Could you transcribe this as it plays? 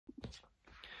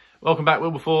Welcome back,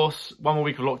 Wilberforce. One more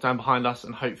week of lockdown behind us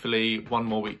and hopefully one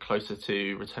more week closer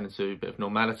to returning to a bit of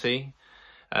normality.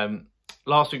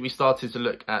 Last week we started to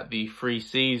look at the 3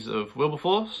 C's of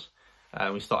Wilberforce.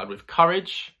 We started with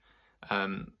courage,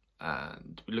 and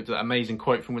we looked at that amazing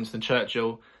quote from Winston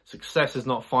Churchill: "Success is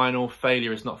not final,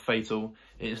 failure is not fatal,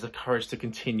 it is the courage to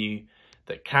continue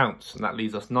that counts." And that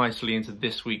leads us nicely into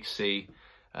this week's C,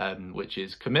 which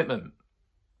is commitment.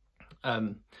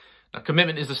 Now,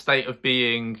 commitment is a state of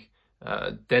being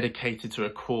dedicated to a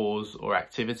cause or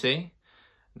activity.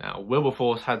 Now,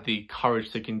 Wilberforce had the courage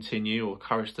to continue, or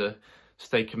courage to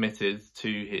stay committed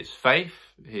to his faith,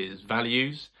 his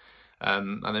values,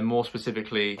 and then more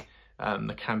specifically,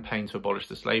 the campaign to abolish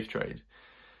the slave trade.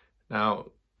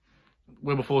 Now,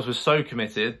 Wilberforce was so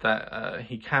committed that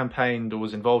he campaigned, or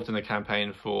was involved in the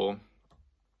campaign, for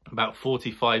about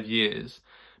 45 years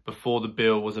before the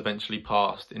bill was eventually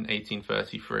passed in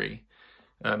 1833.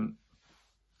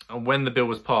 And when the bill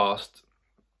was passed,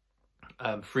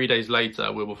 3 days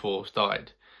later, Wilberforce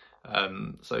died.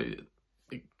 So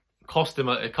it cost him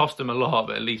a lot,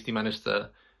 but at least he managed to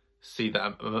see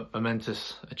that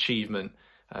momentous achievement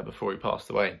before he passed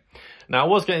away. Now, I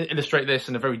was going to illustrate this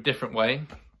in a very different way,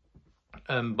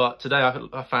 but today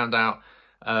I found out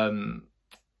some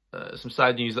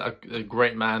sad news that a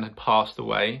great man had passed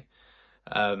away.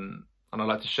 And I'd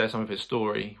like to share some of his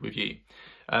story with you.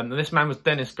 And this man was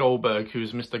Dennis Goldberg, who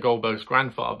was Mr. Goldberg's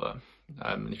grandfather.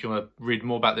 And if you want to read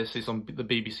more about this, it's on the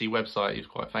BBC website. He's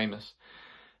quite famous.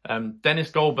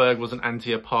 Dennis Goldberg was an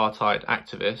anti-apartheid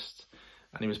activist,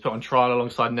 and he was put on trial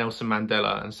alongside Nelson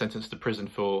Mandela and sentenced to prison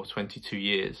for 22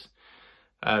 years.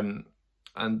 And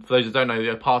for those who don't know,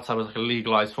 the apartheid was like a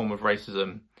legalised form of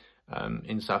racism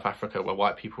in South Africa, where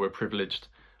white people were privileged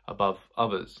above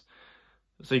others.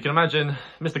 So you can imagine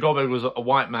Mr. Goldberg was a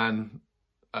white man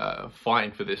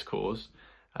fighting for this cause,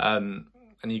 and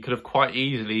he could have quite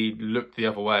easily looked the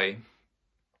other way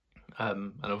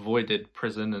and avoided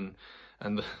prison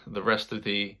and the rest of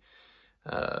the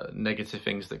negative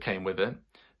things that came with it.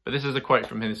 But this is a quote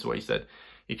from him. This is what he said: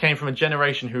 "He came from a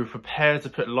generation who were prepared to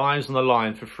put lives on the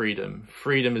line for freedom.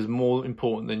 Freedom is more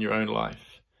important than your own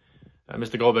life."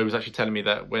 Mr. Goldberg was actually telling me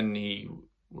that when he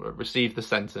received the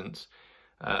sentence,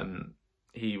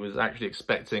 he was actually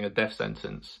expecting a death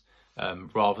sentence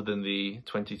rather than the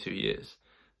 22 years.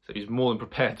 So he's more than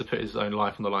prepared to put his own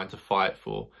life on the line to fight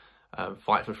for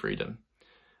freedom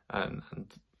and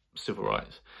civil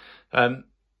rights. Now,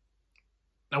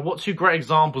 what 2 great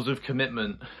examples of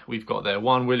commitment we've got there.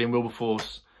 One, William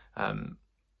Wilberforce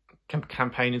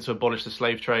campaigning to abolish the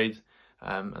slave trade,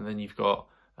 and then you've got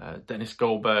Dennis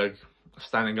Goldberg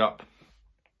standing up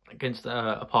against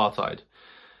apartheid.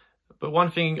 But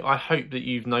one thing I hope that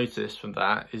you've noticed from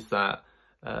that is that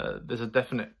there's a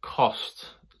definite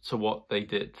cost to what they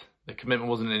did. The commitment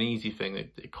wasn't an easy thing.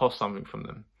 It cost something from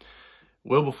them.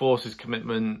 Wilberforce's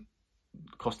commitment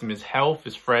cost him his health,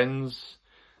 his friends,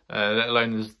 let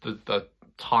alone the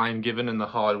time given and the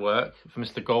hard work. For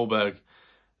Mr. Goldberg,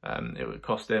 it would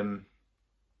cost him,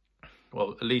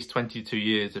 well, at least 22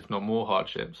 years, if not more,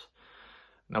 hardships.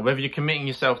 Now, whether you're committing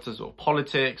yourself to sort of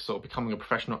politics or becoming a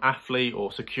professional athlete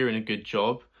or securing a good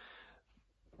job,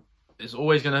 there's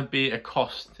always going to be a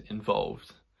cost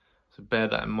involved. So bear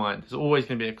that in mind. There's always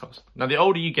going to be a cost. Now, the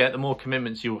older you get, the more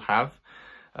commitments you'll have.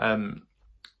 I'm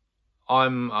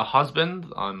a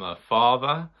husband, I'm a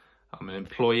father, I'm an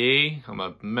employee, I'm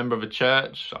a member of a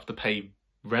church, I have to pay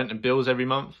rent and bills every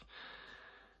month.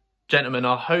 Gentlemen,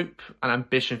 our hope and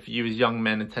ambition for you as young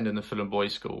men attending the Fulham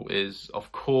Boys School is,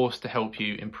 of course, to help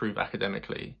you improve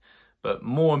academically. But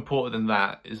more important than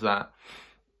that is that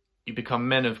you become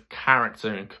men of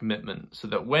character and commitment, so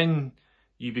that when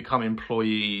you become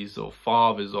employees or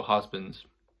fathers or husbands,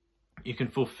 you can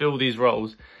fulfill these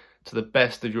roles to the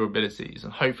best of your abilities.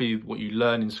 And hopefully what you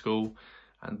learn in school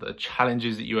and the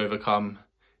challenges that you overcome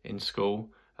in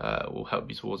school will help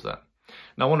you towards that.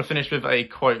 Now, I want to finish with a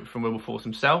quote from Wilberforce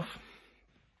himself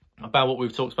about what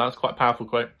we've talked about. It's quite a powerful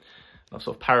quote. I've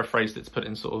sort of paraphrased it to put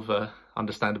in sort of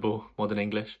understandable modern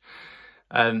English.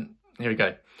 Here we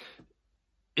go.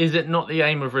 "Is it not the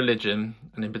aim of religion,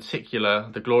 and in particular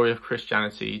the glory of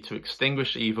Christianity, to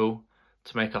extinguish evil,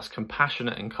 to make us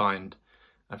compassionate and kind,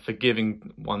 and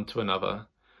forgiving one to another,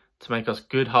 to make us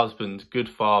good husbands, good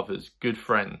fathers, good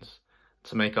friends,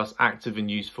 to make us active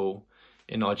and useful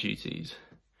in our duties?"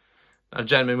 Now,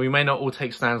 gentlemen, we may not all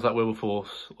take stands like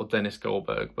Wilberforce or Dennis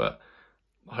Goldberg, but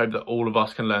I hope that all of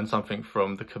us can learn something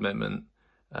from the commitment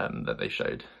that they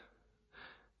showed.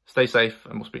 Stay safe,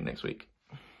 and we'll speak next week.